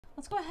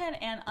let's go ahead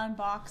and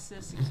unbox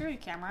this security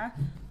camera.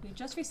 We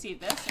just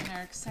received this and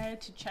are excited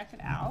to check it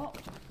out.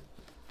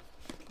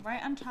 Right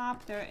on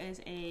top there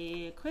is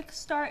a quick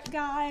start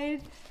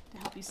guide to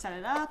help you set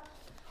it up.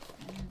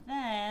 And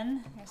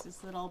then there's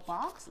this little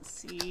box. Let's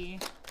see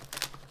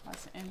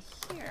what's in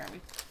here.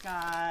 We've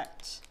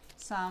got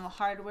some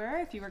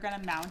hardware if you were going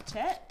to mount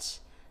it.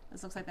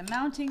 This looks like the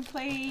mounting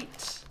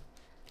plate.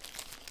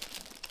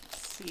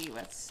 Let's see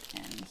what's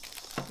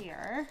in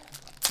here.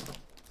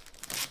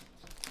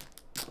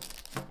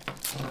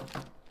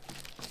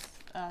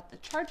 The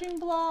charging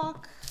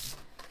block,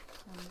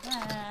 and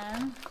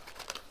then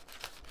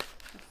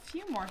a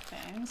few more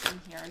things in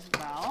here as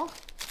well.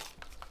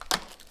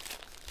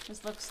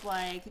 This looks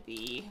like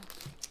the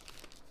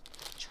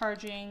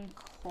charging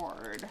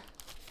cord.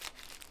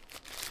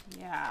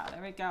 Yeah,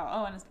 there we go.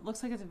 Oh, and it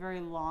looks like it's a very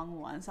long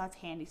one, so that's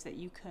handy so that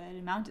you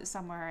could mount it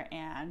somewhere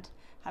and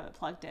have it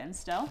plugged in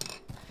still.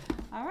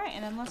 All right,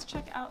 and then let's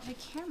check out the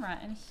camera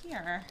in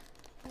here.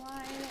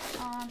 Slide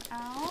it on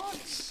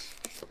out.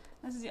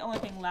 This is the only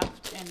thing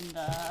left in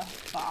the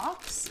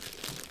box.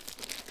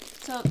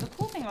 So the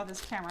cool thing about this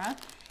camera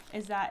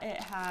is that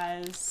it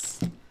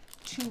has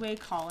two-way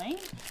calling,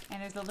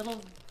 and there's a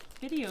little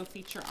video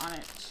feature on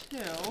it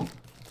too.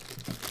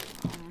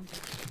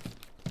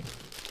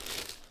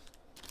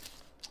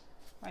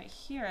 Right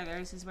here,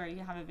 this is where you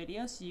can have a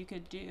video, so you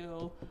could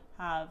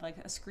have like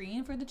a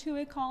screen for the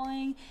two-way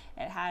calling.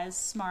 It has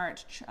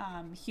smart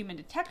human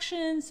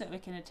detection, so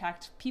it can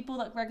detect people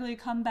that regularly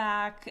come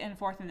back and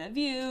forth in the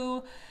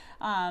view.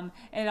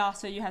 It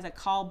also has a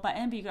call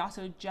button, but you can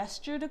also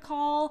gesture to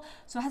call.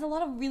 So it has a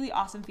lot of really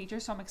awesome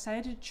features, so I'm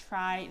excited to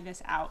try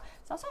this out.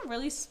 It's also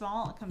really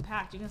small and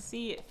compact. You can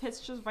see it fits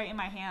just right in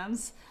my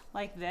hands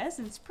like this,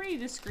 and it's pretty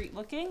discreet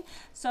looking.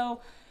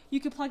 So you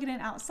could plug it in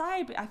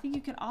outside, but I think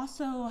you can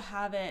also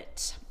have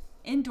it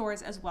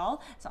indoors as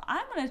well. So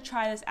I'm gonna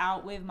try this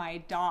out with my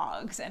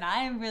dogs, and I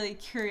am really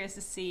curious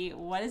to see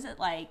what is it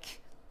like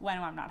when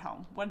I'm not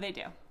home. What do they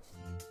do?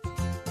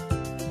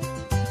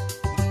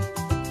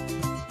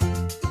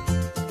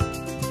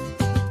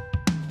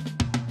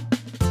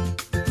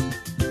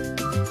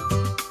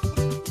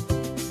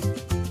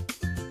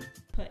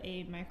 Put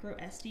a micro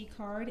SD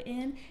card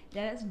in.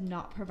 That is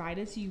not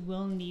provided, so you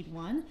will need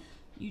one.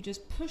 You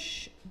just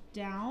push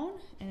down,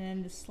 and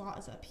then the slot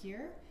is up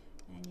here,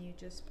 and you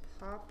just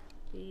pop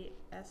the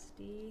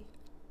SD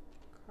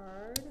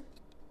card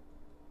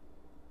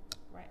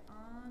right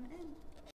on in.